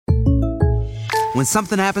When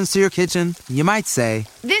something happens to your kitchen, you might say,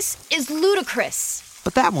 "This is ludicrous."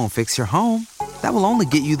 But that won't fix your home. That will only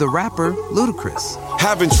get you the rapper, Ludacris.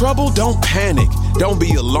 Having trouble? Don't panic. Don't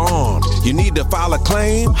be alarmed. You need to file a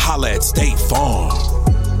claim? Holla at State Farm.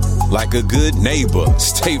 Like a good neighbor,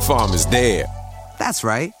 State Farm is there. That's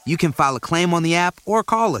right. You can file a claim on the app or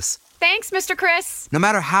call us. Thanks, Mr. Chris. No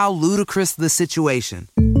matter how ludicrous the situation,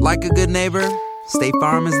 like a good neighbor, State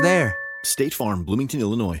Farm is there. State Farm, Bloomington,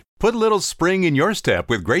 Illinois. Put a little spring in your step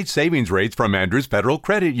with great savings rates from Andrews Federal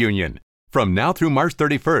Credit Union. From now through March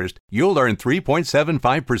 31st, you'll earn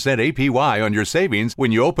 3.75% APY on your savings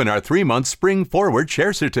when you open our 3-month Spring Forward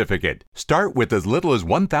Share Certificate. Start with as little as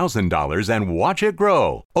 $1,000 and watch it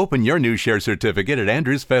grow. Open your new share certificate at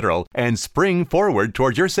Andrews Federal and spring forward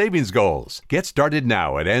towards your savings goals. Get started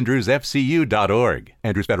now at andrewsfcu.org.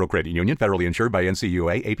 Andrews Federal Credit Union, federally insured by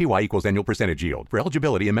NCUA. APY equals annual percentage yield. For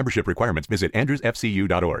eligibility and membership requirements, visit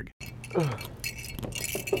andrewsfcu.org.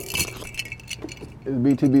 It's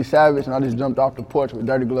BTB Savage, and I just jumped off the porch with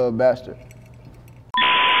Dirty Glove Bastard.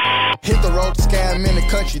 Hit the road to scam in the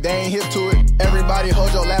country, they ain't hip to it. Everybody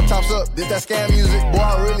hold your laptops up, this that scam music. Boy,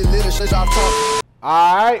 I really lit the shit y'all talk.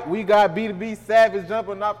 Alright, we got BTB Savage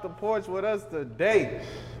jumping off the porch with us today.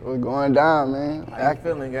 What's going down, man? How you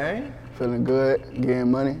feeling, gang? Feeling good,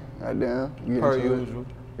 getting money, goddamn. Per usual.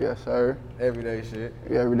 Yes, sir. Everyday shit.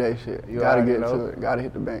 Yeah, everyday shit. You gotta get know? to it, gotta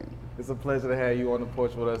hit the bank. It's a pleasure to have you on the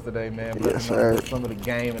porch with us today, man. Yes, sir. Some of the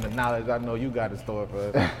game and the knowledge I know you got in store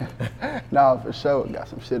for us. Nah, for sure. Got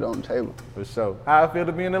some shit on the table. For sure. How it feel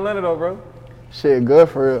to be in Atlanta though, bro? Shit, good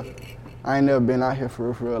for real. I ain't never been out here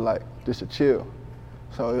for real, like, just to chill.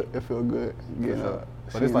 So it feel good getting up.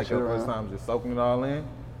 But it's like your first time just soaking it all in?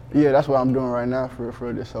 Yeah, that's what I'm doing right now for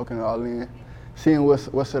real, just soaking it all in. Seeing what's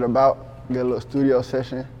it about, get a little studio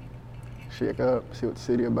session, shake up, see what the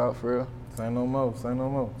city about for real. Say no more, say no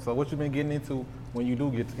more. So what you been getting into when you do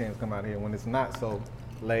get the chance to come out here, when it's not so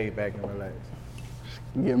laid back and relaxed?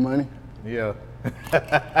 Get money. Yeah. You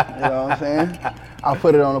know what I'm saying? I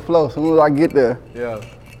put it on the floor as soon as I get there. Yeah.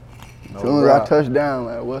 No as soon as I touch down,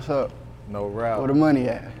 like, what's up? No route. Where the money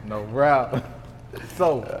at? No route.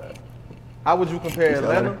 So, how would you compare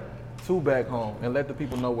Atlanta to back home and let the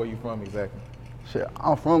people know where you're from exactly? Shit,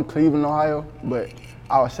 I'm from Cleveland, Ohio, but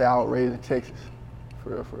I would say I was raised in Texas.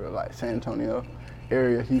 For real, like San Antonio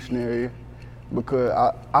area, Houston area, because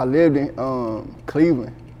I lived in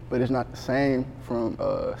Cleveland, but it's not the same from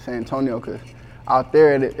San Antonio, because out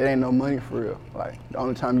there it ain't no money for real. Like, the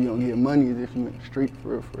only time you don't get money is if you in the street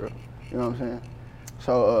for real. You know what I'm saying?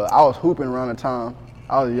 So I was hooping around the time.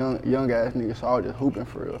 I was a young ass nigga, so I was just hooping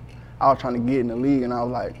for real. I was trying to get in the league, and I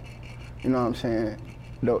was like, you know what I'm saying?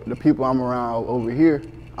 The people I'm around over here,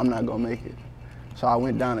 I'm not gonna make it. So I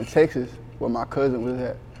went down to Texas, where my cousin was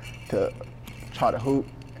at, to try to hoop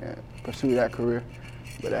and pursue that career.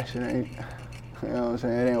 But that shit ain't, you know what I'm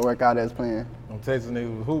saying? It didn't work out as planned. Them Texas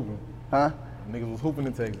niggas was hooping. Huh? Niggas was hooping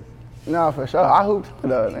in Texas. No, for sure. I hooped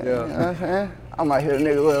though, man. Yeah. You know what I'm saying? I might hit a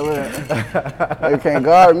nigga with They can't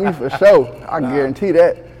guard me for sure. I guarantee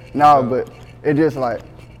that. No, but it just like,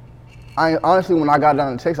 honestly, when I got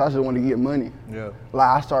down to Texas, I just wanted to get money. Yeah. Like,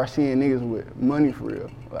 I started seeing niggas with money for real.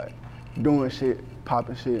 Like, doing shit,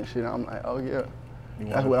 popping shit and shit. I'm like, oh yeah,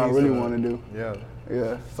 that's what I really want to do. Yeah.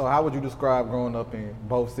 Yeah. So how would you describe growing up in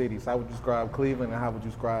both cities? How would you describe Cleveland, and how would you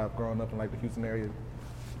describe growing up in like the Houston area?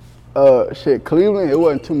 Shit, Cleveland, it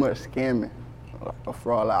wasn't too much scamming or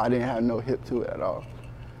fraud. Like, I didn't have no hip to it at all.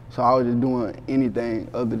 So I was just doing anything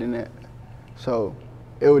other than that. So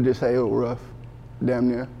it would just say it was rough, damn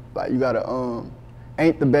near. Like, you gotta,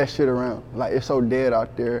 ain't the best shit around. Like, it's so dead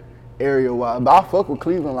out there area-wise. But I fuck with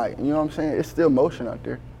Cleveland, like, you know what I'm saying? It's still motion out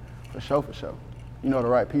there, for sure. You know the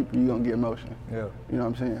right people, you gonna get motion. Yeah. You know what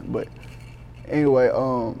I'm saying? But anyway,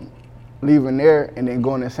 leaving there and then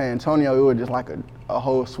going to San Antonio, it was just like a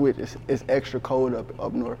whole switch. It's extra cold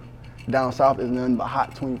up north. Down south is nothing but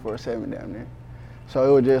hot 24/7 down there. So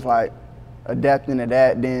it was just like adapting to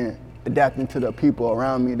that, then adapting to the people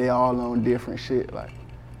around me. They all on different shit. Like,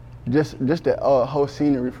 just the whole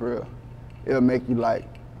scenery for real. It'll make you like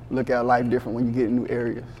look at life different when you get in new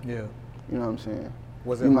areas. Yeah. You know what I'm saying?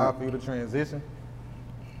 Was it hard for you to transition?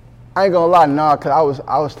 I ain't gonna lie, nah, cause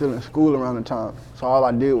I was still in school around the time. So all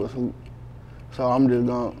I did was hoop. So I'm just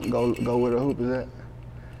gonna go where the hoop is at.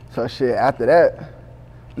 So shit, after that,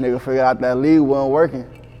 nigga figured out that league wasn't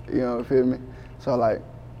working. You know, feel me? So I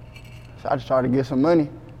just tried to get some money.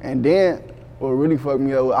 And then what really fucked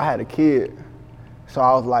me up was I had a kid. So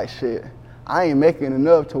I was like, shit, I ain't making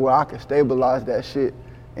enough to where I can stabilize that shit.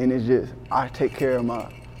 And it's just, I take care of my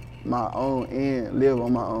own and live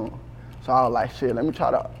on my own. So I was like, shit, I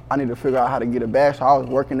need to figure out how to get it back. So I was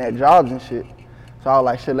working at jobs and shit. So I was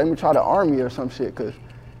like, shit, let me try the Army or some shit, cause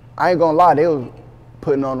I ain't gonna lie, they was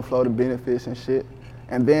putting on the floor the benefits and shit.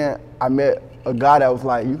 And then I met a guy that was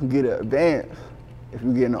like, you can get an advance if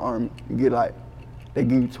you get in the Army. You get like, they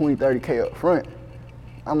give you 20, 30K up front.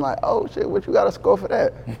 I'm like, oh shit, what you gotta score for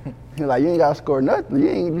that? He's like, you ain't gotta score nothing,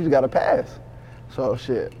 you just gotta pass. So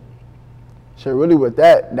shit, really with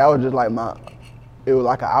that was just like it was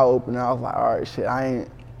like an eye opener. I was like, all right, shit,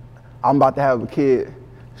 I'm about to have a kid.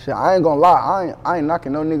 Shit, I ain't gonna lie, I ain't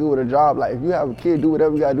knocking no nigga with a job. Like, if you have a kid, do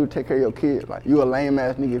whatever you gotta do to take care of your kid. Like, you a lame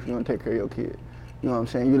ass nigga if you don't take care of your kid. You know what I'm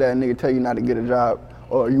saying? You let a nigga tell you not to get a job,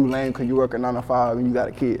 or you lame cause you work a 9 to 5 and you got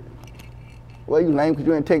a kid. Well, you lame cause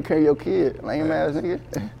you ain't take care of your kid, lame ass nigga.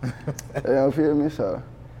 You know, feel me? So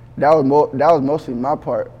that was mostly my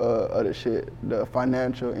part of the shit, the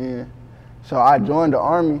financial end. So I joined the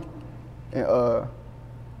Army, and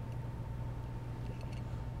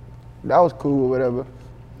that was cool or whatever,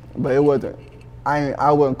 but it wasn't.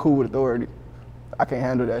 I wasn't cool with authority. I can't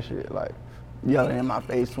handle that shit, like yelling in my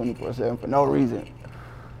face 24/7 for no reason.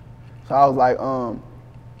 So I was like,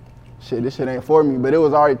 shit, this shit ain't for me. But it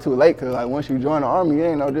was already too late, cause like once you join the Army, you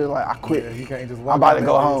ain't no just like I quit. Yeah, you can't just I'm about to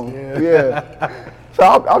go home. Yeah. Yeah. So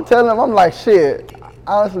I'm telling them, I'm like, shit.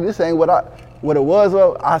 Honestly, this ain't what it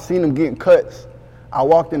was. I seen them getting cuts. I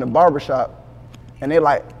walked in the barbershop, and they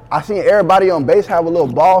like, I seen everybody on base have a little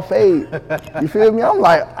ball fade. You feel me? I'm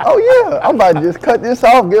like, oh yeah, I'm about to just cut this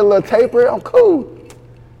off, get a little taper. I'm cool.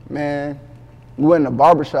 Man, we went in the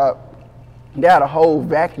barbershop. They had a whole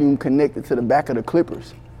vacuum connected to the back of the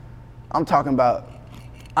clippers. I'm talking about,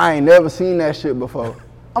 I ain't never seen that shit before.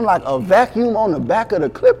 I'm like, a vacuum on the back of the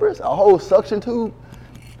clippers? A whole suction tube?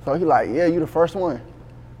 So he like, yeah, you the first one.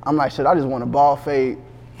 I'm like, shit, I just want a ball fade.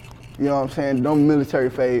 You know what I'm saying? Don't military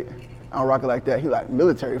fade. I don't rock it like that. He like,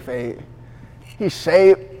 military fade. He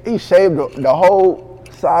shaved the whole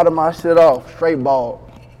side of my shit off, straight bald.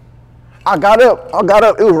 I got up,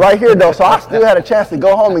 it was right here though, so I still had a chance to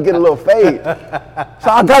go home and get a little fade. So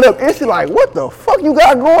I got up instantly like, what the fuck you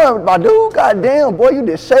got going, my dude? Goddamn, boy, you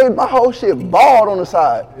just shaved my whole shit bald on the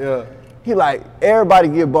side. Yeah. He like, everybody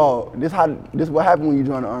get bald. This what happened when you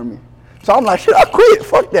join the Army. So I'm like, shit, I quit,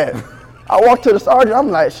 fuck that. I walked to the sergeant,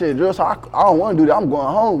 I'm like, shit, Drill, so I don't want to do that, I'm going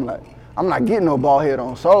home. Like, I'm not getting no bald head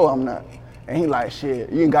on, so I'm not. And he like,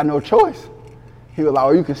 shit, you ain't got no choice. He was like,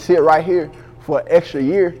 oh, you can sit right here for an extra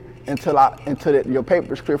year until your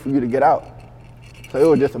paper's clear for you to get out. So it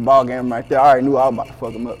was just a ball game right there. I already knew I was about to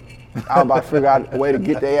fuck them up. I was about to figure out a way to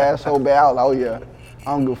get their ass so bad. I was like, oh yeah,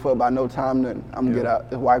 I don't give a fuck about no time, nothing. I'm gonna get out.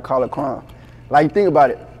 It's white collar crime. Like, think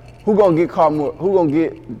about it. Who gonna get caught more? Who gonna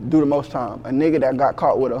do the most time? A nigga that got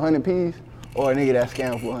caught with 100 P's or a nigga that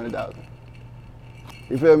scammed for 100,000?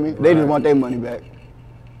 You feel me? Right. They just want their money back.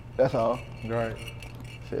 That's all. Right.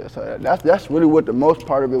 So that's really what the most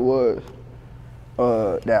part of it was.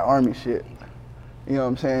 That Army shit. You know what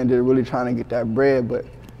I'm saying? They're really trying to get that bread, but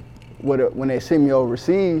when they sent me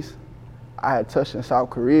overseas, I had touched in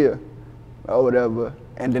South Korea or whatever,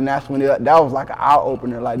 and then that's when that was like an eye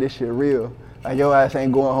opener, like this shit real. Like, your ass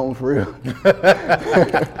ain't going home for real.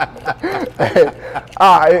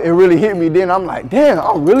 It really hit me then. I'm like, damn,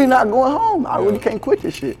 I'm really not going home. I really can't quit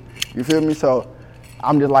this shit. You feel me? So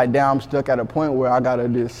I'm just like, damn, I'm stuck at a point where I gotta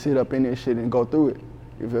just sit up in this shit and go through it.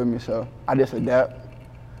 You feel me? So I just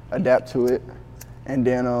adapt to it. And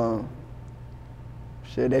then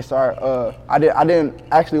shit, they start, I didn't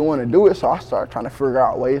actually want to do it, so I started trying to figure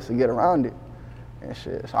out ways to get around it and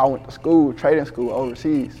shit. So I went to school, trading school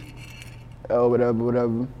overseas,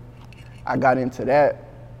 whatever. I got into that,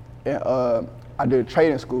 and I did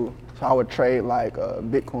trading school. So I would trade like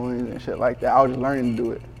Bitcoins and shit like that. I was just learning to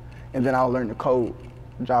do it. And then I would learn to code,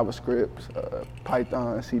 JavaScript,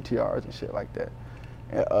 Python, CTRs and shit like that.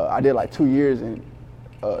 And, I did like 2 years in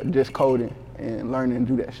just coding and learning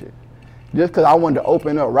to do that shit. Just cause I wanted to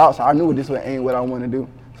open up routes. I knew this ain't what I want to do.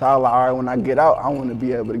 So I was like, all right, when I get out, I want to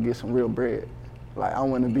be able to get some real bread. Like, I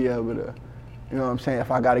want to be able to, you know what I'm saying?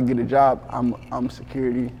 If I got to get a job, I'm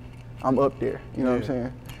security. I'm up there, you know what I'm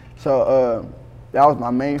saying? So that was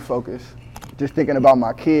my main focus. Just thinking about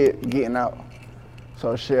my kid getting out.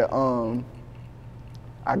 So shit, I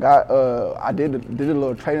did a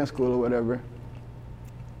little trading school or whatever.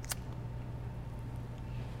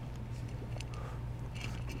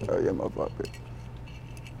 Oh yeah, my puppet.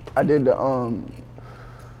 I did the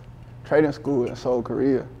trading school in Seoul,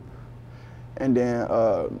 Korea. And then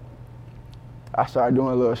I started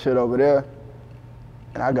doing a little shit over there,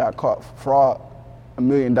 and I got caught for fraud, $1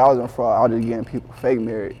 million in fraud. I was just getting people fake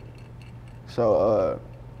married. So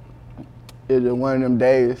it was just one of them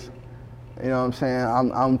days, you know what I'm saying?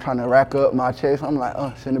 I'm trying to rack up my checks. I'm like,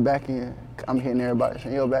 send it back in. I'm hitting everybody,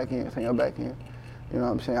 send your back in, send your back in. You know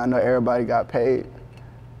what I'm saying? I know everybody got paid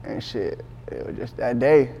and shit. It was just that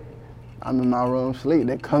day, I'm in my room sleep.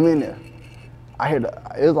 They come in there.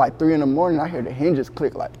 It was like 3 in the morning. I hear the hinges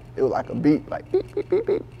click like, it was like a beat, like beep, beep, beep,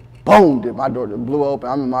 beep. Boom, my door just blew open.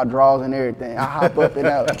 I'm in my drawers and everything. I hop up and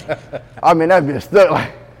out. I mean, that bitch stuck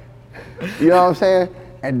like, you know what I'm saying?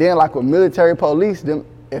 And then like with military police, them,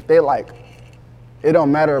 if they like, it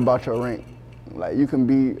don't matter about your rank. Like you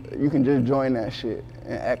can just join that shit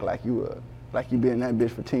and act like you been in that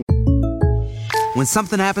bitch for 10. When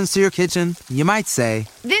something happens to your kitchen, you might say,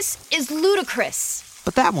 This is ludicrous.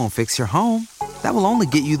 but that won't fix your home. That will only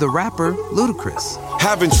get you the rapper, Ludacris.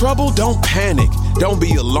 Having trouble? Don't panic. Don't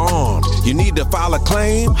be alarmed. You need to file a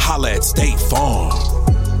claim? Holla at State Farm.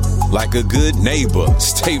 Like a good neighbor,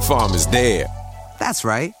 State Farm is there. That's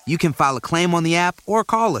right. You can file a claim on the app or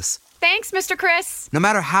call us. Thanks, Mr. Chris. No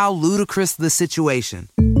matter how ludicrous the situation,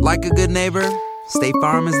 like a good neighbor, State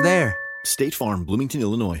Farm is there. State Farm, Bloomington,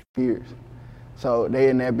 Illinois. Years. So they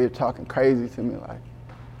in that bitch talking crazy to me like,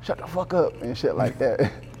 shut the fuck up and shit like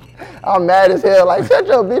that. I'm mad as hell, like, shut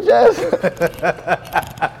your bitch ass.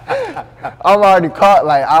 I'm already caught,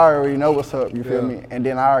 like, I already know what's up, you feel me? And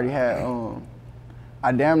then I already had,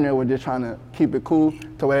 I damn near was just trying to keep it cool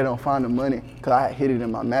to where they don't find the money, because I had hid it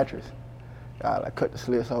in my mattress. I like cut the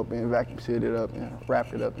slits open, vacuum sealed it up, and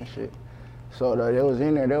wrapped it up and shit. So they was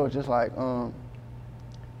in there, they was just like,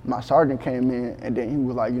 my sergeant came in, and then he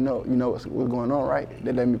was like, you know what's going on, right?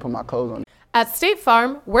 They let me put my clothes on. At State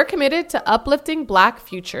Farm, we're committed to uplifting Black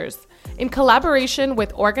futures. In collaboration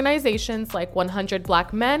with organizations like 100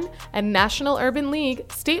 Black Men and National Urban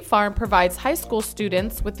League, State Farm provides high school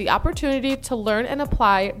students with the opportunity to learn and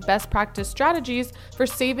apply best practice strategies for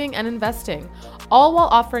saving and investing, all while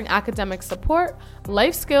offering academic support,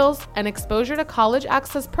 life skills, and exposure to college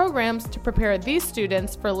access programs to prepare these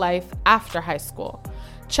students for life after high school.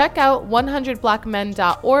 Check out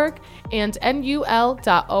 100blackmen.org and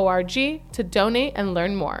nul.org to donate and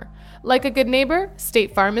learn more. Like a good neighbor,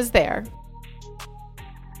 State Farm is there.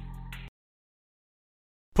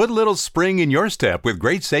 Put a little spring in your step with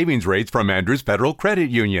great savings rates from Andrews Federal Credit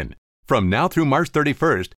Union. From now through March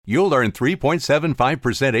 31st, you'll earn 3.75%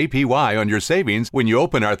 APY on your savings when you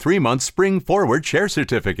open our 3-month Spring Forward Share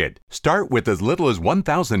Certificate. Start with as little as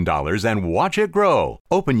 $1,000 and watch it grow.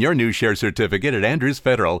 Open your new share certificate at Andrews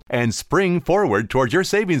Federal and spring forward towards your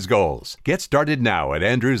savings goals. Get started now at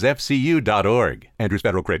andrewsfcu.org. Andrews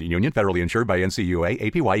Federal Credit Union, federally insured by NCUA.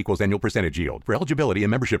 APY equals annual percentage yield. For eligibility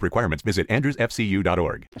and membership requirements, visit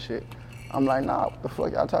andrewsfcu.org. Shit. I'm like, nah, what the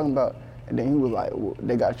fuck y'all talking about? And then he was like, well,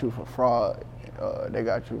 they got you for fraud. They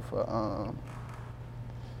got you for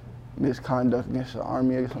misconduct against the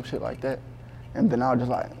Army or some shit like that. And then I was just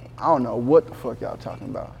like, I don't know what the fuck y'all talking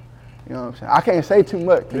about. You know what I'm saying? I can't say too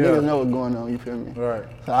much because niggas know what's going on, you feel me? Right.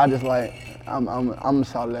 So I just like, I'm a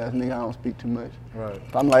solid ass nigga, I don't speak too much. Right.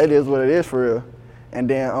 So I'm like, it is what it is for real. And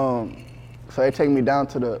then, so they take me down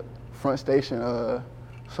to the front station,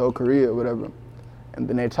 Seoul, Korea or whatever. And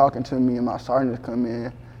then they talking to me and my sergeants come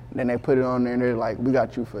in. Then they put it on there and they're like, we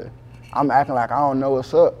got you for, I'm acting like I don't know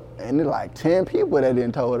what's up. And there's like 10 people that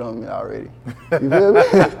didn't told on me already. You feel me?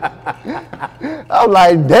 I'm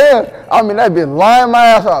like, damn. I mean, that bitch lying my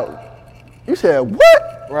ass out. You said,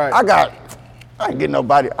 what? Right. I ain't get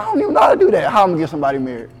nobody. I don't even know how to do that. How I'm gonna get somebody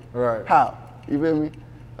married? Right. How? You feel me?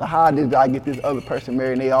 How did I get this other person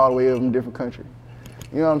married and they all the way up in a different country?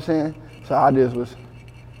 You know what I'm saying? So I just was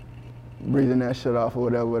breathing that shit off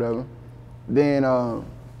or whatever. Then,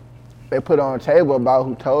 they put on a table about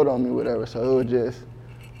who told on me, whatever. So it was just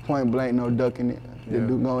point blank, no ducking it. The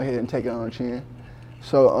dude go ahead and take it on the chin.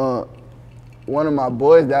 So one of my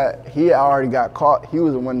boys that he already got caught, he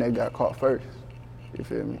was the one that got caught first. You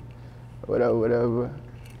feel me? Whatever.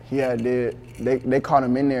 He had they caught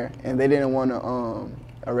him in there and they didn't want to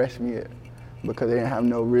arrest me yet because they didn't have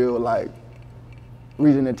no real like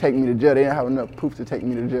reason to take me to jail. They didn't have enough proof to take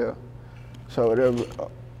me to jail. So whatever.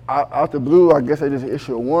 Out the blue, I guess they just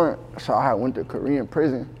issued a warrant. So I went to Korean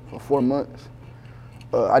prison for 4 months.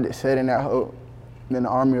 I just sat in that hole. Then the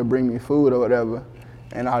Army would bring me food or whatever.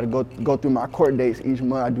 And I'd go through my court dates each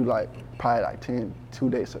month. I do like probably like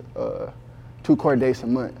 2 court dates a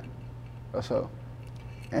month or so.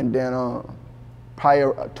 And then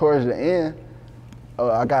probably towards the end,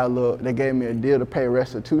 I got they gave me a deal to pay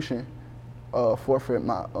restitution, forfeit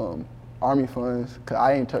my Army funds, cause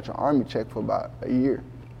I ain't touch an Army check for about a year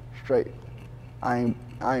straight. I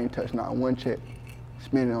ain't touched not one check,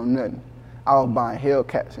 spending on nothing. I was buying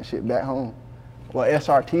Hellcats and shit back home. Well,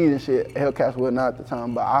 SRTs and shit, Hellcats was not at the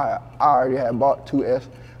time, but I already had bought 2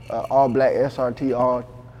 all black SRT,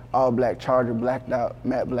 all black Charger, blacked out,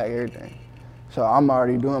 matte black, everything. So I'm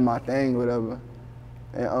already doing my thing, whatever.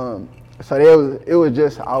 And so it was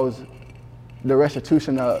just the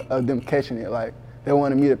restitution of them catching it. Like they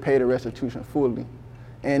wanted me to pay the restitution fully,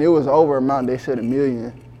 and it was over amount. They said $1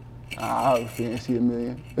 million. I obviously didn't see $1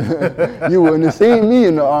 million. You wouldn't have seen me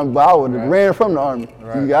in the army, but I would have ran from the army.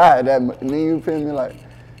 Right. I had that. And then you feel me? Like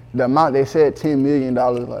the amount they said, $10 million.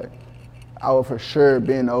 Like I would for sure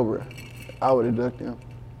been over. I would have ducked them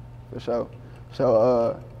for sure.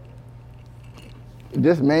 So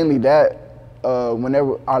just mainly that.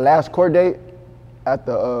 Whenever our last court date at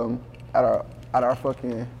the at our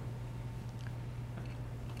fucking,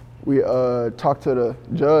 we talked to the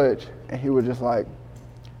judge and he was just like,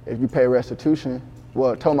 if you pay restitution,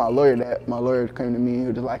 well, told my lawyer that. My lawyer came to me and he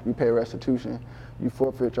was just like, you pay restitution, you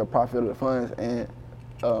forfeit your profit of the funds and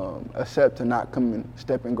accept to not come and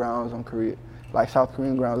step in grounds on Korea, like South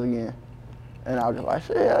Korean grounds again. And I was just like,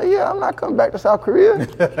 yeah, I'm not coming back to South Korea.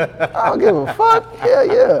 I don't give a fuck.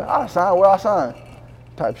 Yeah, I signed where I signed,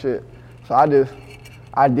 type shit. So I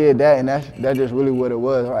did that, and that's just really what it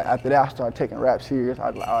was. Right after that, I started taking rap serious. I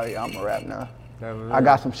was like, oh yeah, I'm a rap now. I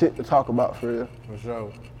got some shit to talk about for real. For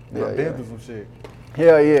sure. Yeah, Been through some shit.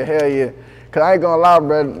 Hell yeah. Cause I ain't gonna lie,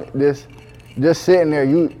 bro. Just sitting there,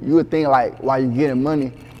 you would think like while you getting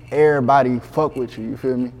money, everybody fuck with you. You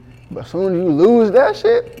feel me? But as soon as you lose that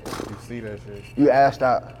shit, you see that shit. You asked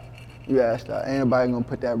out. Ain't nobody gonna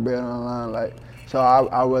put that bread on the line. Like, so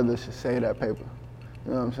I rather just save that paper.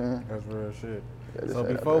 You know what I'm saying? That's real shit. Yeah, so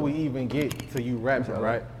before we even get to you rapping,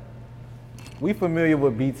 right? We familiar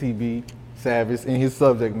with BTB, Savage, and his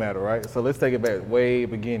subject matter, right? So let's take it back way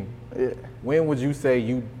beginning. Yeah. When would you say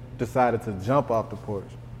you decided to jump off the porch?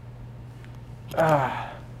 I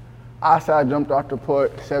said I jumped off the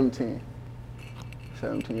porch 17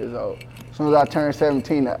 years old. As soon as I turned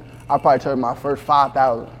 17, I probably turned my first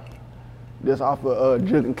 5,000 just off of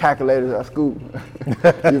jugging calculators at school.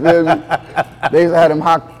 You feel me? They used to have them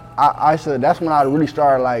high. I said that's when I really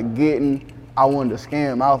started like I wanted to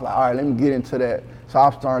scam. I was like, all right, let me get into that. So I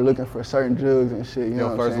started looking for certain jugs and shit. You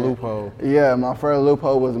know what I'm saying? Your first loophole. Yeah, my first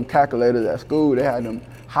loophole was them calculators at school. They had them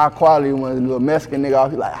high quality ones. The little Mexican nigga,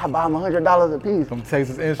 he like, I buy them $100 a piece. From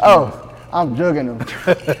Texas Instruments. Oh, I'm jugging them.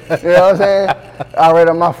 You know what I'm saying? I read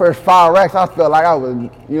on my first 5 racks. I felt like I was,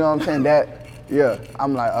 you know what I'm saying?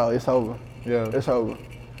 I'm like, oh, it's over. Yeah. It's over.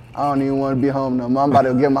 I don't even want to be home no more. I'm about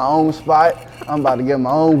to get my own spot. I'm about to get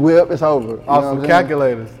my own whip. It's over. Awesome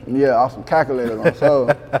calculators. Yeah, awesome calculators on soul.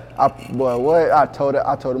 I told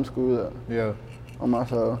them screws up. Yeah. On my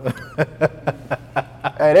soul.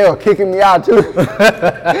 Hey, they were kicking me out too.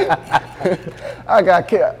 I got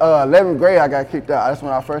kicked, 11th grade I got kicked out. That's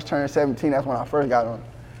when I first turned 17. That's when I first got on.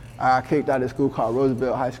 I got kicked out of this school called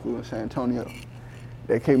Roosevelt High School in San Antonio.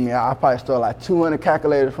 They kicked me out. I probably stole like 200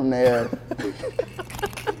 calculators from their ass.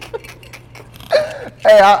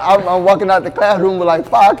 Hey, I'm walking out the classroom with like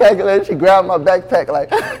 5 calculators. She grabbed my backpack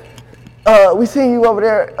like, we seen you over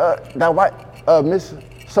there. That white Miss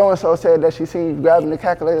so-and-so said that she seen you grabbing the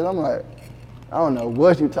calculators. I'm like, I don't know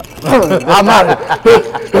what you talking. I'm out of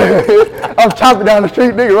here. I'm chopping down the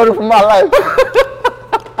street, nigga, running for my life.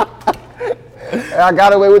 And I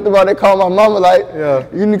got away with them. They called my mama like,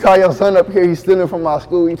 you need to call your son up here. He's stealing from my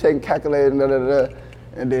school. He taking calculators and da-da-da.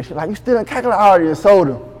 And then she's like, you stealing calculators? I already sold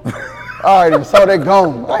them. I already sold they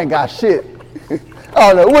gone. I ain't got shit.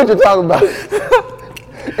 I don't know what you're talking about.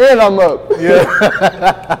 And I'm up.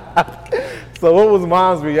 Yeah. So what was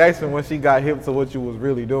Mom's reaction when she got hip to what you was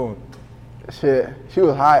really doing? Shit, she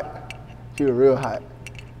was hot. She was real hot.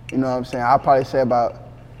 You know what I'm saying? I probably say about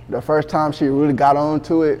the first time she really got on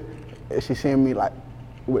to it, she seen me like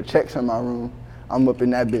with checks in my room. I'm up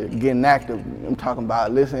in that bitch getting active. I'm talking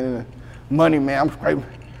about listening to Money Man. I'm scraping.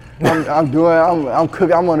 I'm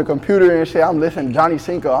cooking. I'm on the computer and shit. I'm listening to Johnny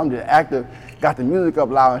Cinco. I'm just active. Got the music up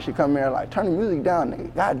loud and she come here like, turn the music down,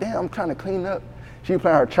 nigga. Goddamn, I'm trying to clean up. She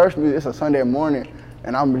playing her church music. It's a Sunday morning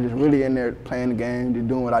and I'm just really in there playing the game, just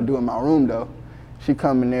doing what I do in my room though. She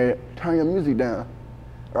come in there, turn your music down,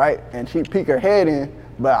 right? And she peek her head in,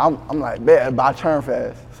 but I'm like, bet, but I turn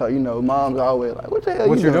fast. So, you know, mom's always like, what the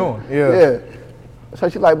hell you doing? Yeah. So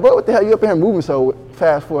she's like, boy, what the hell you up in here moving so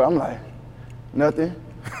fast for? I'm like, nothing.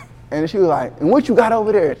 And she was like, and what you got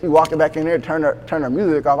over there? She walking back in there, turn her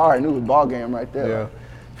music off. I already knew it was ball game right there. Yeah. Like,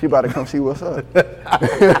 she about to come see what's up.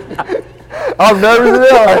 I'm nervous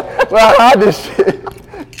as hell. Like, well, I hide this shit.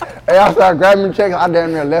 And I started grabbing the checks. I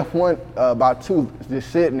damn near left one, about 2 just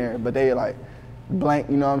sitting there, but they like blank,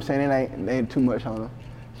 you know what I'm saying? They ain't too much on them.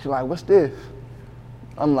 She's like, what's this?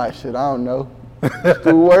 I'm like, shit, I don't know.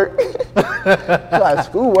 Schoolwork. She's like,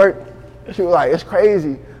 schoolwork? She was like, it's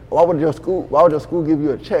crazy. Why would your school give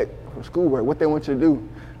you a check for schoolwork? What they want you to do?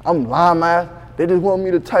 I'm lying my ass. they just want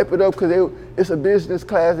me to type it up because it's a business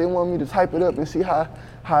class. They want me to type it up and see how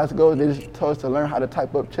it goes. They just told us to learn how to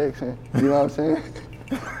type up checks, and you know what I'm saying?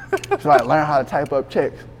 She's like, learn how to type up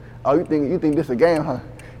checks. Oh, you think this a game, huh?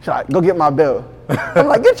 She's like, go get my belt. I'm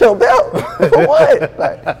like, get your belt? For what?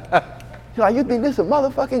 Like, she's like, you think this a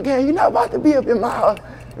motherfucking game? You're not about to be up in my house.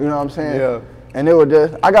 You know what I'm saying? Yeah. And they were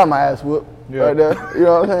just, I got my ass whooped right there. You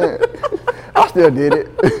know what I'm saying? I still did it.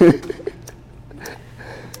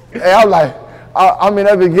 Hey, I'm like, I mean,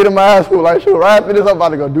 I've been getting my ass whooped. Like, shoot, right after this, I'm about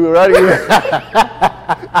to go do it right again.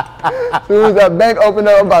 As soon as that bank opened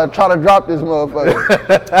up, I'm about to try to drop this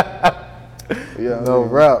motherfucker. Yeah. No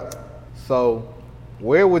rap. So,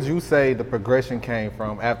 where would you say the progression came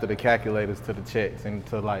from after the calculators to the checks and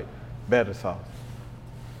to like better sauce?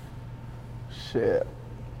 Shit.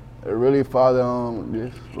 It really father on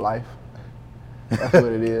this life. That's what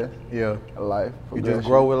it is. Yeah. Life. You just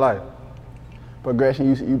grow with life. Progression,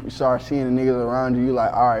 you start seeing the niggas around you, you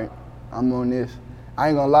like, all right, I'm on this. I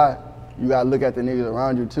ain't gonna lie, you gotta look at the niggas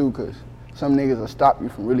around you too, cause some niggas will stop you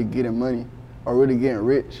from really getting money or really getting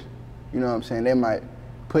rich. You know what I'm saying? They might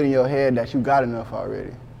put in your head that you got enough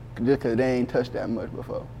already, just cause they ain't touched that much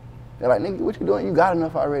before. They're like, nigga, what you doing? You got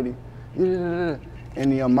enough already. And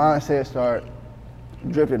your mindset start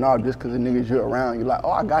drifting off just cause the niggas you're around. You're like, oh,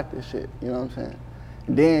 I got this shit. You know what I'm saying?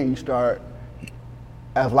 And then you start,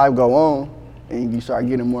 as life go on, and you start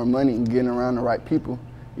getting more money and getting around the right people,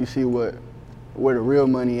 you see where the real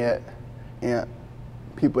money at, and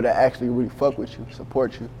people that actually really fuck with you,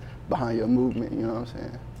 support you behind your movement, you know what I'm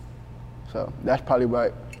saying? So that's probably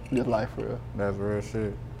right, this life for real. That's real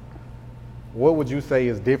shit. What would you say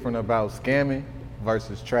is different about scamming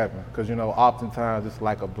versus trapping? Because you know, oftentimes it's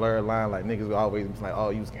like a blurred line, like niggas always be like,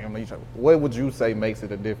 oh, you scamming, you trapping. What would you say makes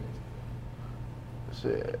it a difference?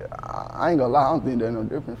 Shit, I ain't gonna lie, I don't think there's no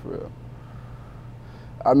difference for real.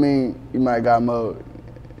 I mean, you might got more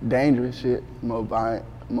dangerous shit, more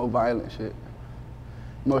violent shit,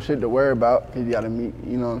 more shit to worry about because you gotta meet,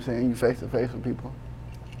 you know what I'm saying? You face to face with people.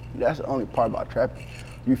 That's the only part about trapping.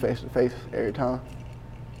 You face to face every time.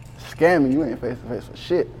 Scamming, you ain't face to face for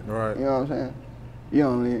shit. Right. You know what I'm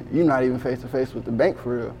saying? You're not even face to face with the bank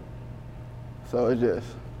for real. So it's just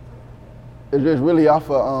really off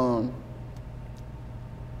of,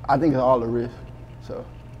 I think it's all the risk. So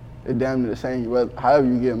it's damn near the same. However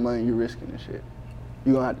you get money, you're risking the shit.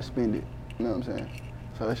 You're gonna have to spend it. You know what I'm saying?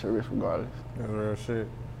 So it's your risk regardless. That's real shit.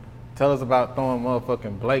 Tell us about throwing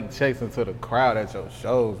motherfucking blank checks into the crowd at your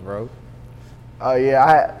shows, bro. Oh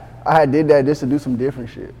yeah, I had did that just to do some different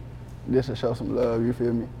shit. Just to show some love, you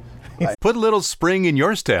feel me? Like, put a little spring in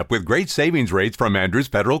your step with great savings rates from Andrews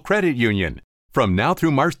Federal Credit Union. From now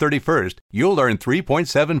through March 31st, you'll earn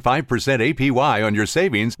 3.75% APY on your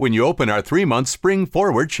savings when you open our 3-month Spring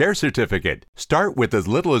Forward Share Certificate. Start with as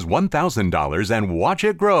little as $1,000 and watch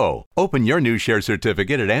it grow. Open your new share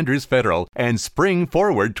certificate at Andrews Federal and spring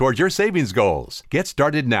forward towards your savings goals. Get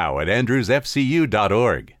started now at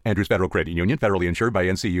andrewsfcu.org. Andrews Federal Credit Union, federally insured by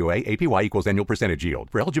NCUA. APY equals annual percentage yield.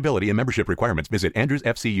 For eligibility and membership requirements, visit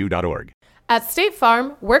andrewsfcu.org. At State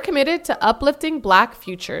Farm, we're committed to uplifting Black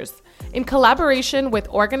futures. In collaboration with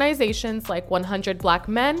organizations like 100 Black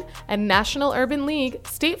Men and National Urban League,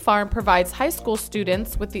 State Farm provides high school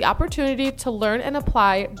students with the opportunity to learn and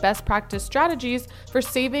apply best practice strategies for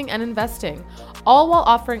saving and investing, all while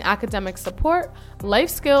offering academic support, life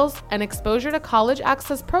skills, and exposure to college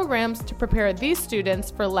access programs to prepare these students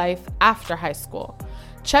for life after high school.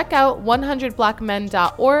 Check out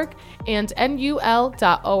 100blackmen.org and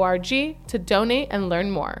nul.org to donate and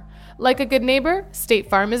learn more. Like a good neighbor, State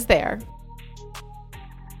Farm is there.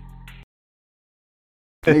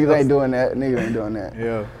 Niggas ain't doing that. Niggas ain't doing that.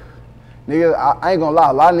 Yeah. Niggas, I ain't gonna lie,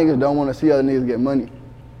 a lot of niggas don't want to see other niggas get money.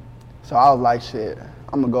 So I was like, shit,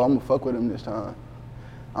 I'm gonna fuck with them this time.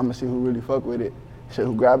 I'm gonna see who really fuck with it. Shit,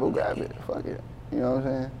 who grab it, fuck it. You know what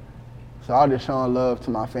I'm saying? So I was just showing love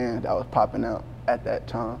to my fans that was popping out at that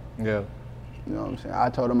time. Yeah. You know what I'm saying? I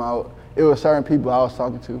told them it was certain people I was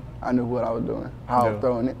talking to. I knew what I was doing, how I was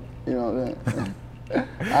throwing it. You know what I'm saying?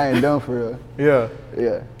 I ain't done for real. Yeah.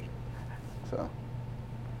 Yeah. So.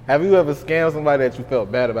 Have you ever scammed somebody that you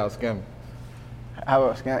felt bad about scamming? Have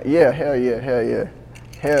I scammed? Yeah, hell yeah.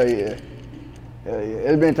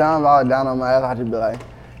 It's been times I was down on my ass, I just be like,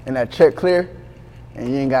 and that check clear, and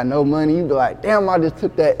you ain't got no money, you be like, damn, I just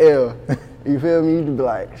took that L. You feel me? You just be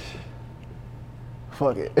like,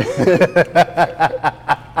 fuck it.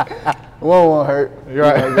 One won't hurt. You're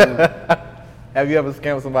right. Have you ever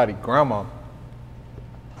scammed somebody grandma?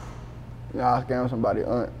 Yeah, I scammed somebody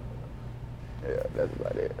aunt. Yeah, that's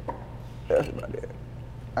about it.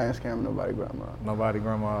 I ain't scamming nobody grandma. Nobody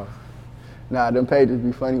grandma. Nah, them pages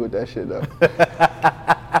be funny with that shit though.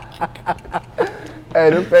 Hey,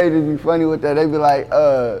 them pages be funny with that. They be like,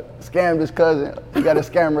 scam this cousin. You got a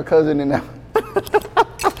scammer cousin in there.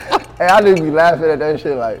 Hey, I just be laughing at that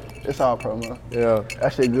shit like, it's all promo. Yeah.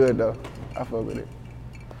 That shit good though. I fuck with it.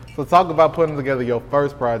 So talk about putting together your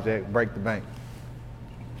first project, Break the Bank.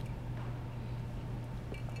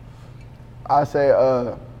 I say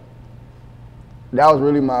that was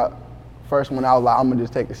really my first one. I was like, I'm gonna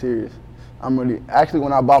just take it serious. Actually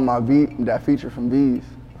when I bought my that feature from V's,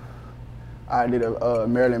 I did a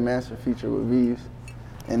Marilyn Manson feature with V's,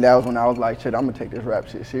 and that was when I was like, shit, I'm gonna take this rap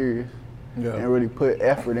shit serious, and really put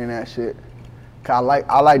effort in that shit. Cause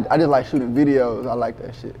I just like shooting videos. I like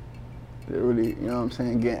that shit. It really, you know what I'm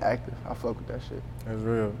saying, getting active. I fuck with that shit. That's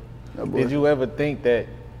real. No Did you ever think that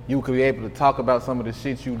you could be able to talk about some of the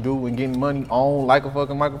shit you do and getting money on like a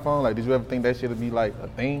fucking microphone? Like, did you ever think that shit would be like a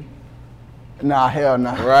thing? Nah, hell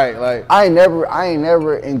nah. Right, like I ain't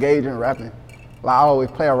never engaged in rapping. Like I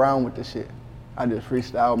always play around with the shit. I just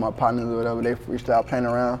freestyle with my partners or whatever. They freestyle playing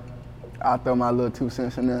around. I throw my little 2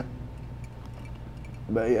 cents in there.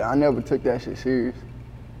 But yeah, I never took that shit serious.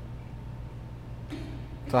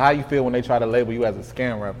 So how you feel when they try to label you as a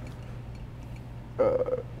scam rapper?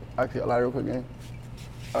 I can lie real quick, gang.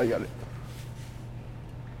 Oh, you got it.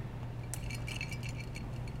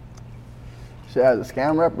 Shit, as a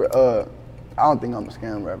scam rapper, I don't think I'm a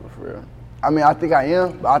scam rapper for real. I mean, I think I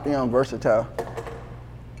am, but I think I'm versatile.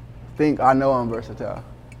 I know I'm versatile.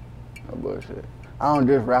 No bullshit. I don't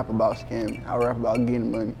just rap about scamming. I rap about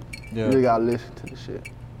getting money. Yeah. You really gotta listen to the shit.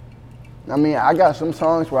 I mean, I got some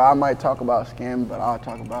songs where I might talk about scamming, but I'll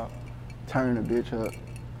talk about turning a bitch up.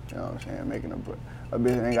 You know what I'm saying? Making a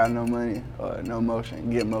bitch that ain't got no money or no motion,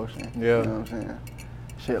 get motion. Yeah. You know what I'm saying?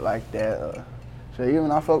 Shit like that. So even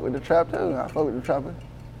I fuck with the trap too. I fuck with the trappers.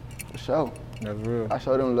 For sure. That's real. I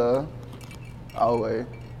show them love. Always.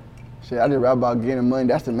 Shit, I just rap about getting money.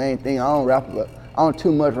 That's the main thing. I don't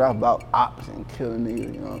too much rap about ops and killing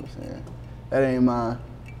niggas, you know what I'm saying? That ain't my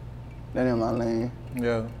lane.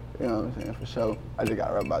 Yeah. You know what I'm saying? For sure. I just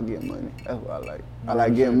gotta rap about getting money. That's what I like. I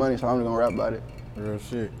like getting money, so I'm just gonna rap about it. Real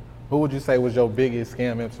shit. Who would you say was your biggest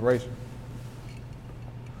scam inspiration?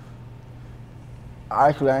 I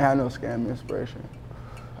ain't had no scam inspiration.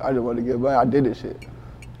 I just wanted to get money. I did this shit.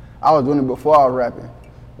 I was doing it before I was rapping.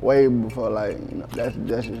 Way before, like, you know, that's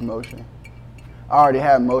just motion. I already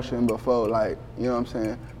had motion before, like, you know what I'm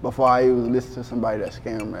saying? Before I even listened to somebody that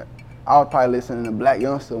scam rap. I was probably listening to Black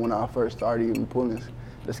Youngster when I first started even pulling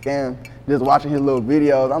the scam. Just watching his little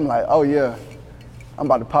videos, I'm like, oh yeah, I'm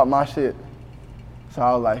about to pop my shit. So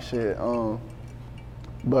I was like, shit.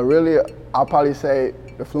 But really, I'll probably say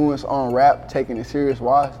influence on rap, taking it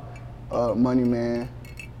serious-wise, Money Man,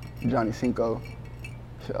 Johnny Cinco,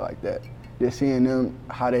 shit like that. Just seeing them,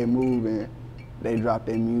 how they move and they drop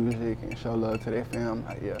their music and show love to their fam,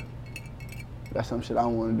 like, yeah, that's some shit I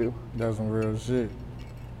want to do. That's some real shit.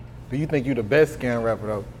 Do you think you the best scam rapper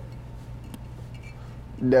though?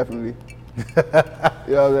 Definitely. You know what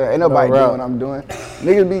I'm saying? Ain't nobody doing what I'm doing.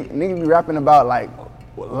 Niggas be rapping about like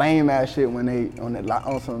lame ass shit when they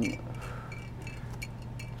on some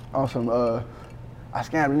I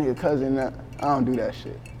scammed a nigga cousin. I don't do that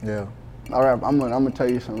shit. Yeah. I'm gonna tell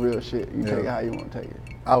you some real shit. You take it how you want to take it.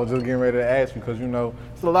 I was just getting ready to ask you because you know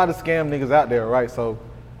there's a lot of scam niggas out there, right? So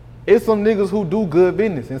it's some niggas who do good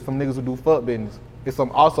business and some niggas who do fuck business. It's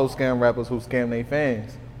some also scam rappers who scam their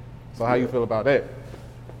fans. So how you feel about that?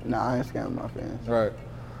 Nah, I ain't scamming my fans. Right.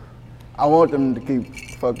 I want them to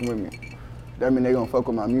keep fucking with me. That mean they gonna fuck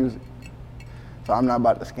with my music. So I'm not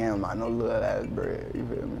about to scam my no little ass bread, you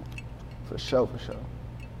feel me? For sure, for sure.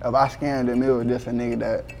 If I scammed them, it was just a nigga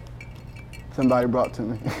that somebody brought to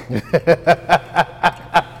me.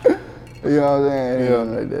 You know what I'm saying? Yeah.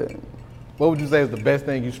 Like that. What would you say is the best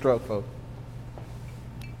thing you struck for?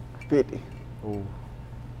 50. Ooh.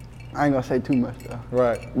 I ain't gonna say too much though.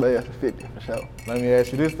 Right. But yeah, it's a 50 for sure. Let me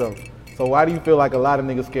ask you this though. So why do you feel like a lot of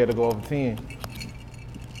niggas scared to go over 10?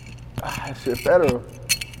 That shit federal.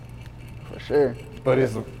 For sure. But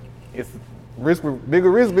it's risk,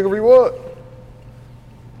 bigger risk, bigger reward.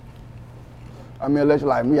 I mean, unless you're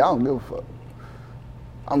like me, I don't give a fuck.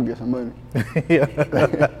 I'm gonna get some money. Yeah.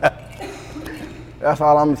 That's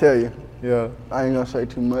all I'm gonna tell you. Yeah. I ain't gonna say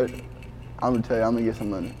too much. I'm gonna tell you, I'm gonna get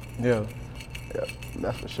some money. Yeah. Yeah,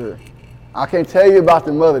 that's for sure. I can't tell you about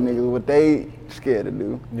them other niggas, what they scared to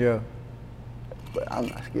do. Yeah. But I'm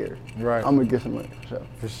not scared. Right. I'm gonna get some money, for sure.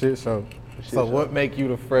 For shit show. For shit So show. what make you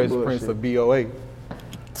the Fresh Bullshit. Prince of BOA?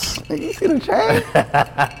 Nigga, you see the chain?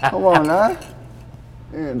 Come on now.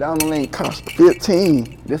 Yeah, diamond link cost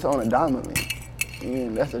 15. This on a diamond link. Yeah,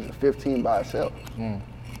 that's just a 15 by itself.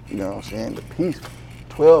 You know what I'm saying? The piece,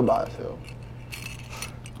 12 by itself.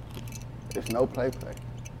 It's no play.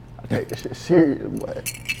 I take this shit serious, boy.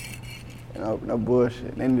 You know, no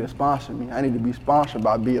bullshit. They need to sponsor me. I need to be sponsored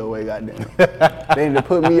by BOA, goddamn. They need to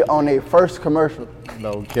put me on their first commercial.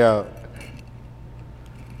 No cap.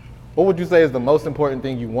 What would you say is the most important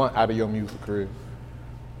thing you want out of your music career?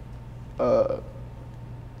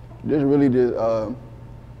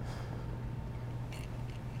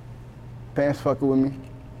 Fans fucking with me,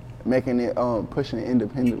 making it, pushing it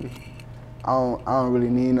independently. I don't really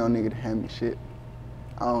need no nigga to hand me shit.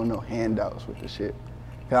 I don't know handouts with the shit.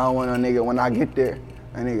 Cause I don't want no nigga when I get there,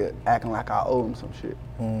 a nigga acting like I owe him some shit.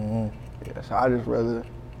 Mm-hmm. Yeah, so I just rather,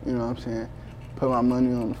 you know what I'm saying, put my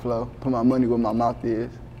money on the floor, put my money where my mouth is,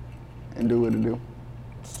 and do what it do.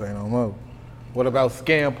 Say no more. What about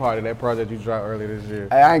Scam Party, that project you dropped earlier this year?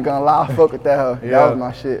 Hey, I ain't gonna lie, I fuck with that hoe. Yeah. That was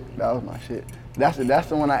my shit. That's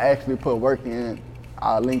the one I actually put work in.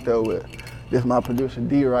 I linked up with this my producer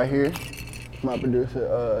D right here. My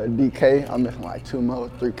producer DK. I'm missing like 2 more,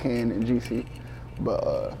 3 Ken and GC.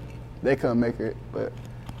 But they couldn't make it. But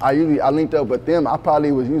I linked up with them. I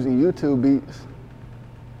probably was using YouTube beats.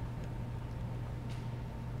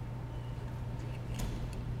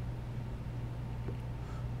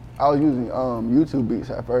 I was using YouTube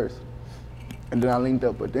beats at first. And then I linked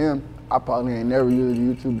up with them. I probably ain't never used a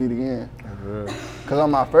YouTube beat again. Yeah. Cause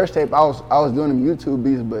on my first tape, I was doing them YouTube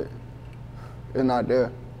beats, but it's not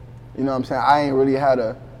there. You know what I'm saying? I ain't really had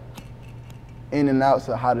a in and outs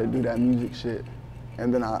of how to do that music shit.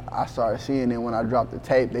 And then I started seeing it when I dropped the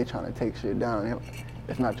tape, they trying to take shit down.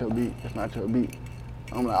 It's not your beat, it's not your beat.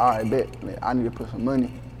 I'm like, all right, bet. I need to put some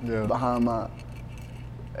money behind my,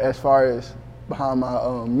 as far as behind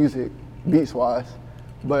my music, beats wise.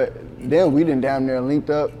 But then we done damn near linked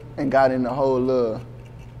up and got in the whole little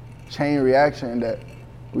chain reaction that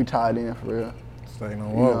we tied in for real. Say no more.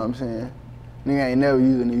 You know what I'm saying? Nigga ain't never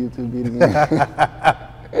using the YouTube beat again.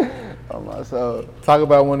 On my soul. Talk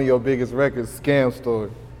about one of your biggest records, Scam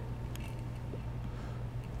Story.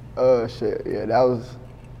 Shit, yeah,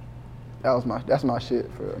 that's my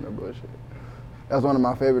shit for real, no bullshit. That's one of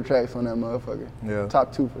my favorite tracks on that motherfucker. Yeah.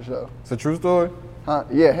 Top 2 for sure. It's a true story? Huh?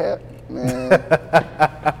 Yeah, hell, man.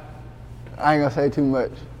 I ain't gonna say too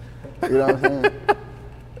much. You know what I'm saying?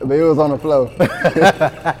 But it was on the flow.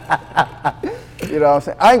 You know what I'm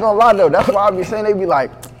saying? I ain't gonna lie though, that's why I be saying, they be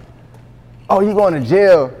like, oh, you going to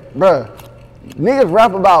jail, bruh. Niggas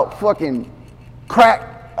rap about fucking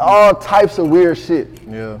crack, all types of weird shit.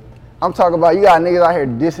 Yeah. I'm talking about, you got niggas out here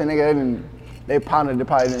dissing niggas, they pounded the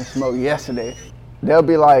pipe and smoked yesterday. They'll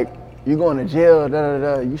be like, you going to jail,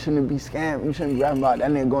 you shouldn't be scammed, you shouldn't be rapping about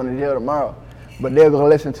that nigga going to jail tomorrow. But they'll go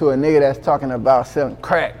listen to a nigga that's talking about selling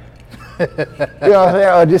crack. You know what I'm saying?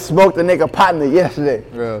 Or just smoked a nigga partner yesterday.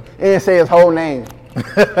 Yeah. It didn't say his whole name. You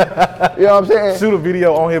know what I'm saying? Shoot a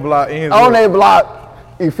video on his block. On their block,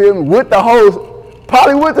 you feel me? With the hose,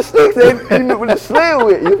 probably with the sticks they with the sling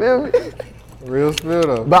with, you feel me? Real spill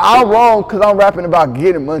though. But I'm wrong because I'm rapping about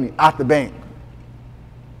getting money out the bank.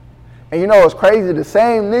 And you know what's crazy? The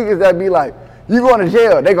same niggas that be like, you going to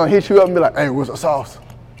jail, they gonna hit you up and be like, hey, what's the sauce?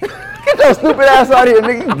 Get your stupid ass out of here,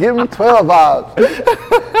 nigga. Give me 12 vibes.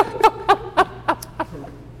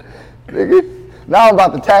 Nigga, now I'm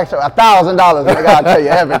about to tax you $1,000. I gotta tell you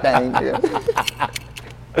everything.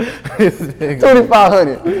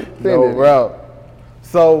 $2,500. No, bro.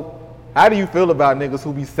 So, how do you feel about niggas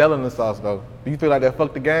who be selling the sauce though? Do you feel like they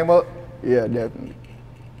fucked the game up? Yeah, definitely.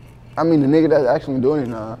 I mean, the nigga that's actually doing it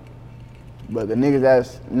now, but the niggas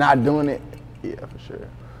that's not doing it, yeah, for sure.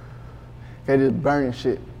 They just burning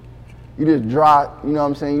shit. You just draw, you know what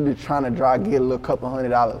I'm saying? You just trying to get a little couple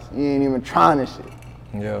 $100. You ain't even trying this shit.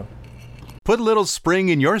 Yeah. Put a little spring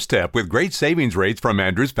in your step with great savings rates from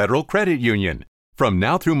Andrews Federal Credit Union. From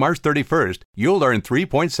now through March 31st, you'll earn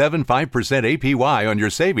 3.75% APY on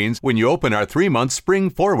your savings when you open our 3-month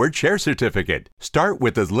Spring Forward Share Certificate. Start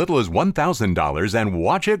with as little as $1,000 and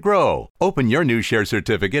watch it grow. Open your new share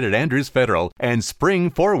certificate at Andrews Federal and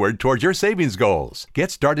spring forward towards your savings goals.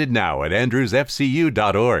 Get started now at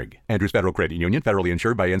andrewsfcu.org. Andrews Federal Credit Union, federally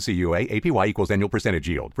insured by NCUA. APY equals annual percentage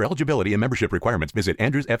yield. For eligibility and membership requirements, visit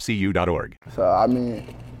andrewsfcu.org. So, I mean,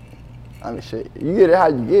 shit, you get it how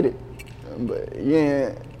you get it. But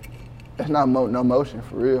yeah, it's not no motion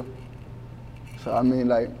for real. So I mean,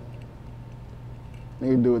 like,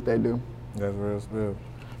 niggas do what they do. That's real spill.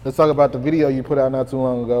 Let's talk about the video you put out not too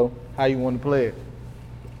long ago. How you want to play it?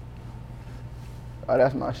 Oh,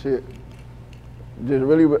 that's my shit. That's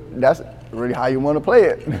really how you want to play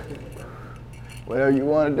it. Whatever you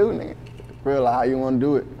want to do, nigga. Real, like how you want to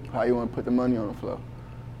do it. How you want to put the money on the floor.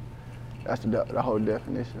 That's the whole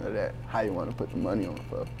definition of that. How you want to put the money on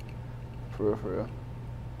for real.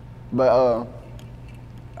 But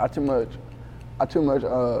I too much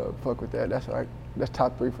fuck with that. That's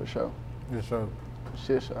top 3 for sure. For sure.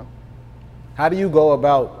 Shit show. How do you go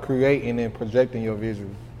about creating and projecting your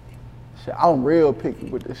visuals? Shit, I'm real picky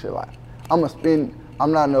with this shit. Like, I'm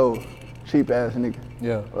not no cheap ass nigga.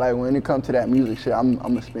 Yeah. Like, when it comes to that music shit, I'm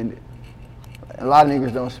gonna spend it. A lot of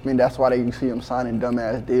niggas don't spend. That's why you see them signing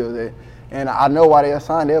dumbass deals. And I know why they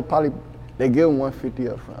sign. They give them 150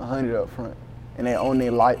 up front, 100 up front, and they own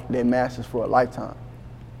their masters for a lifetime.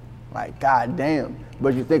 Like, goddamn.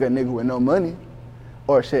 But you think a nigga with no money,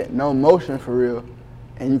 or shit, no motion for real,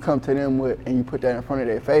 and you come to them and you put that in front of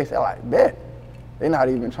their face, they're like, bet. They're not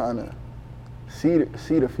even trying to see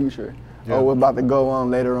the future or what's about to go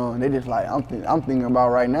on later on. They just like, I'm thinking about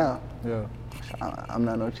right now. Yeah. I'm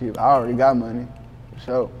not no cheap. I already got money, for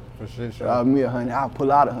sure. For sure. Me 100, I'll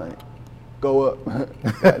pull out 100. Go up.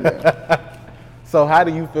 So how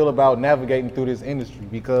do you feel about navigating through this industry?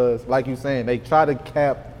 Because like you saying, they try to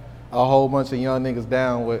cap a whole bunch of young niggas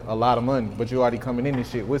down with a lot of money, but you already coming in this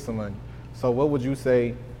shit with some money. So what would you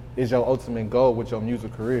say is your ultimate goal with your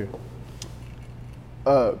music career?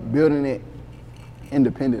 Building it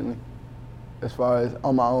independently, as far as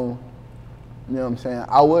on my own. You know what I'm saying?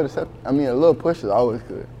 I would accept, a little push is always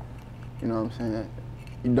good. You know what I'm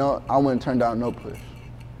saying? I wouldn't turn down no push.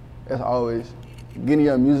 That's always, getting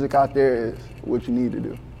your music out there is what you need to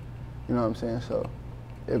do. You know what I'm saying? So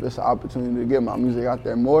if it's an opportunity to get my music out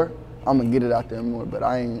there more, I'm gonna get it out there more, but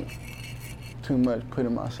I ain't too much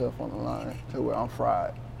putting myself on the line to where I'm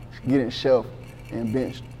fried. Getting shelved and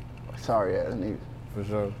benched, sorry ass niggas. For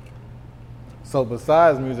sure. So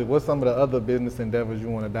besides music, what's some of the other business endeavors you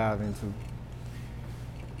want to dive into?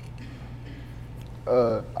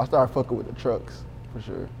 I started fucking with the trucks, for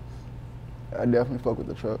sure. I definitely fuck with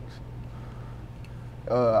the trucks.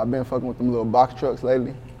 I've been fucking with them little box trucks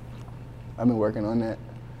lately. I've been working on that.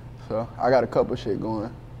 So I got a couple shit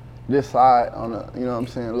going. This side on a, you know what I'm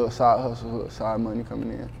saying, a little side hustle, a little side money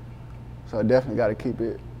coming in. So I definitely got to keep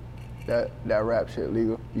it, that rap shit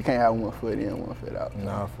legal. You can't have one foot in, one foot out.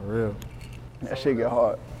 Nah, for real. That shit get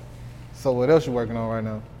hard. So what else you working on right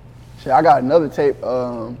now? Shit, I got another tape,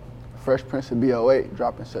 Fresh Prince of B08,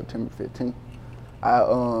 dropping September 15th. I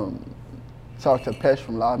talked to Porch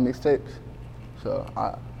from Live Mixtapes. So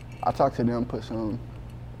I talked to them, put some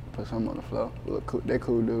on the floor. They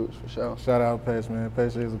cool dudes for sure. Shout out Porch, man.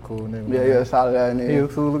 Porch is a cool nigga. Yeah, man. Solid ass nigga. He a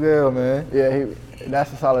cool girl, man. Yeah,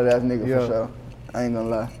 that's a solid ass nigga for sure. I ain't gonna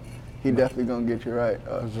lie. He definitely gonna get you right.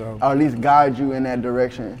 For sure. Or at least guide you in that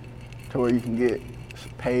direction to where you can get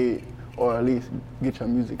paid or at least get your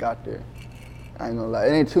music out there. I ain't gonna lie.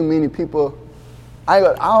 It ain't too many people. I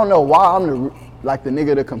don't know why I'm the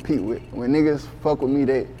nigga to compete with. When niggas fuck with me,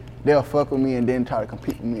 they'll fuck with me and then try to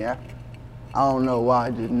compete with me after. I don't know why,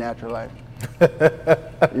 it's just natural life. You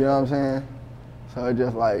know what I'm saying? So it's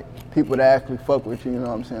just like people that actually fuck with you, you know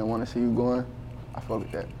what I'm saying, want to see you going, I fuck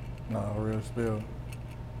with that. No, real spill.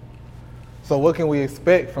 So what can we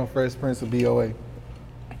expect from Fresh Prince of BOA?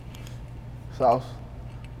 Sauce.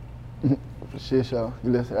 For shit show. You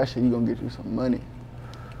listen to that shit, you gonna get you some money.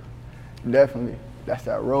 Definitely. That's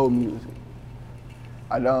that road music.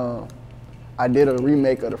 I did a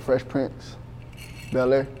remake of the Fresh Prince,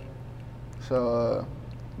 Bel Air. So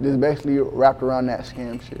this basically wrapped around that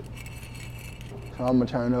scam shit. So I'm gonna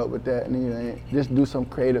turn up with that and just do some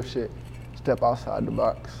creative shit. Step outside the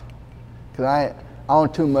box. Cause I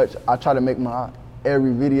don't too much, I try to make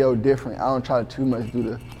every video different. I don't try to too much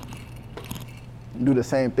do the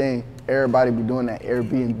same thing. Everybody be doing that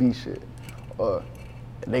Airbnb shit. Or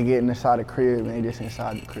they get inside the crib and they just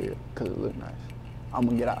inside the crib cause it look nice. I'm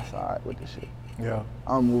gonna get outside with this shit. Yeah.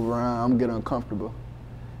 I'm gonna move around, I'm gonna get uncomfortable.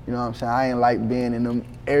 You know what I'm saying? I ain't like being in them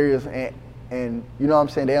areas and you know what I'm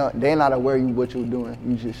saying? They not aware of what you're doing.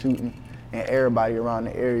 You just shooting and everybody around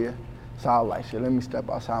the area. So I was like, shit, let me step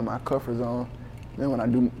outside my comfort zone. Then when I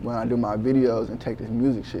do my videos and take this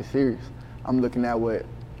music shit serious, I'm looking at what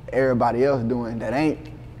everybody else doing that ain't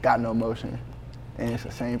got no motion. And it's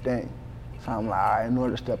the same thing. So I'm like, all right, in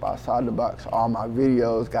order to step outside the box, all my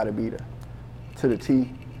videos gotta be to the T.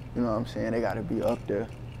 You know what I'm saying? They gotta be up there.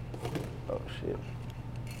 Oh shit.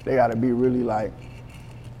 They gotta be really like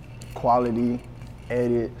quality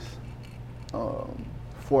edits,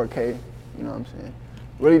 4K, you know what I'm saying?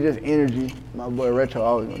 Really just energy. My boy Retro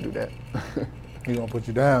always gonna do that. He gonna put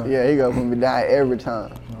you down? Yeah, he gonna put me down every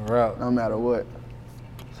time. All right. No matter what.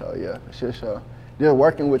 So yeah, shit show. Just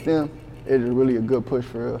working with them is really a good push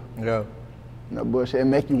for real. Yeah. No bullshit, it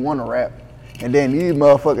make you wanna rap. And then these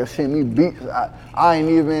motherfuckers send me beats.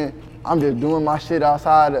 I'm just doing my shit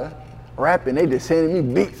outside rapping, they just sending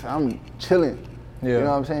me beats. I'm chilling. Yeah. You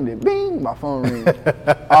know what I'm saying? Then bing, my phone rings.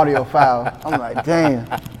 Audio file. I'm like, damn.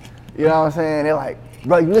 You know what I'm saying? They're like,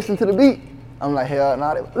 bro, you listen to the beat? I'm like, hell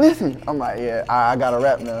no. Nah. Listen. I'm like, yeah, I gotta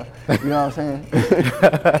rap now. You know what I'm saying?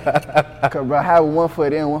 Cause bro, having one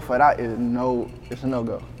foot in, one foot out is it's a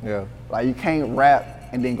no-go. Yeah. Like you can't rap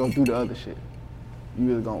and then go do the other shit.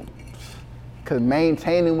 You just gonna, cause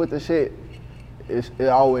maintaining with the shit, it's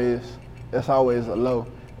always a low.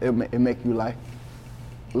 It make you like,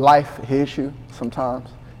 life hits you sometimes,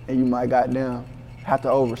 and you might goddamn have to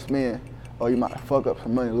overspend, or you might fuck up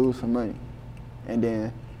some money, lose some money, and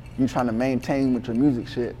then you trying to maintain with your music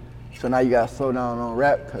shit. So now you gotta slow down on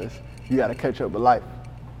rap because you gotta catch up with life.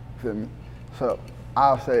 Feel me? So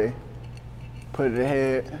I'll say, put it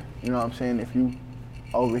ahead. You know what I'm saying? If you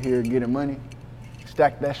over here getting money,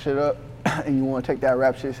 stack that shit up, and you want to take that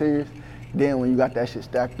rap shit serious. Then when you got that shit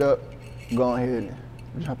stacked up, go ahead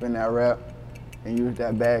and jump in that rap and use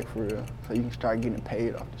that bag for real, so you can start getting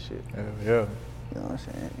paid off the shit. Yeah. You know what I'm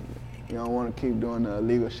saying? You don't want to keep doing the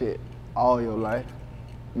illegal shit all your life.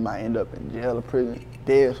 You might end up in jail or prison,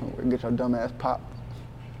 dead somewhere, get your dumb ass popped.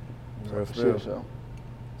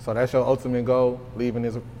 So that's your ultimate goal, leaving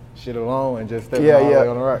this shit alone and just stepping all the way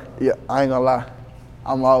on the right? Yeah, I ain't gonna lie.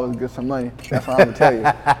 I'm always get some money. That's what I'm gonna tell you.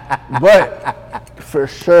 But for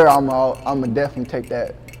sure, I'm gonna definitely take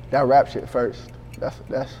that rap shit first.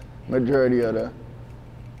 That's majority of the,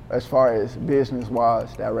 as far as business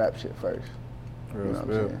wise, that rap shit first. You know what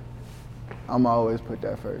I'm saying? I'm always put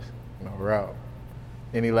that first. No route.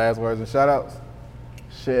 Any last words and shout outs?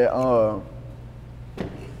 Shit,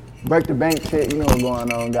 break the bank shit, you know what's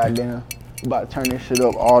going on, goddamn. We about to turn this shit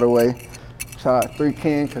up all the way. Shout out 3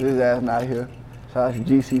 King, cause his ass not here. Shout out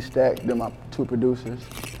to GC Stack, they're my 2 producers.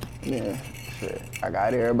 Yeah, shit, I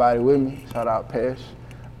got everybody with me. Shout out Pesh.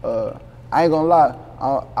 I ain't gonna lie,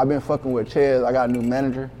 I've been fucking with Chaz. I got a new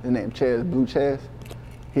manager, his name Chaz, Blue Chaz.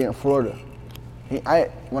 He in Florida.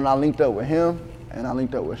 When I linked up with him and I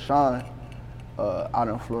linked up with Sean out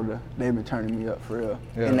in Florida, they've been turning me up for real.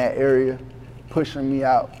 Yeah. In that area, pushing me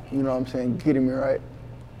out, you know what I'm saying, getting me right.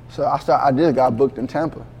 So I just got booked in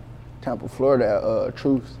Tampa, Florida at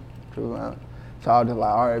Truth Lounge. So I was just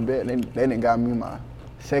like, all right, bet. They done got me my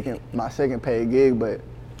second paid gig, but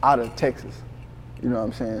out of Texas. You know what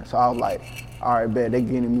I'm saying? So I was like, all right, bet. They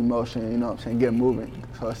getting me motion, you know what I'm saying, get moving.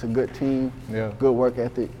 So it's a good team, good work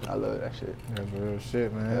ethic. I love that shit. That's real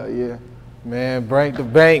shit, man. Hell yeah. Man, break the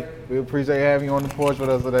bank. We appreciate having you on the porch with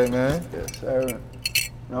us today, man. Yes, sir.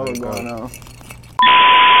 Know what's going on.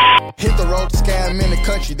 Hit the road to scam in the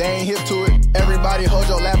country, they ain't hip to it. Everybody hold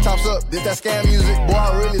your laptops up, this that scam music. Boy,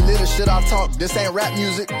 I really live the shit I talk, this ain't rap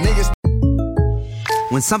music. Niggas.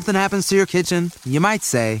 When something happens to your kitchen, you might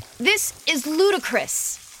say, "This is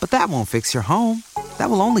ludicrous." But that won't fix your home. That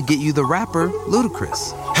will only get you the rapper,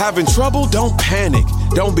 Ludacris. Having trouble? Don't panic.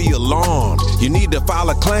 Don't be alarmed. You need to file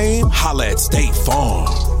a claim? Holla at State Farm.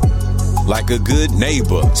 Like a good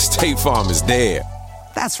neighbor, State Farm is there.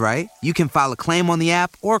 That's right. You can file a claim on the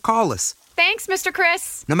app or call us. Thanks, Mr.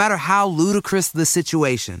 Chris. No matter how ludicrous the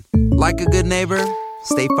situation, like a good neighbor,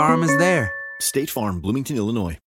 State Farm is there. State Farm, Bloomington, Illinois.